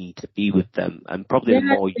element you need to be with them, and probably the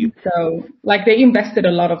more you. So, like, they invested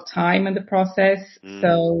a lot of time in the process,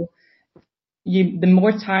 so the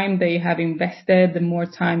more time they have invested, the more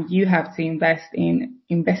time you have to invest in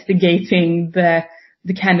investigating the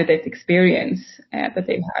candidate experience that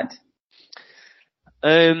they've had.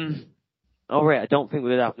 All right, I don't think we're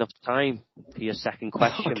gonna have enough time for your second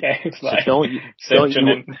question. Okay, so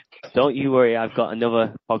don't you worry, I've got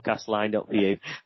another podcast lined up for you.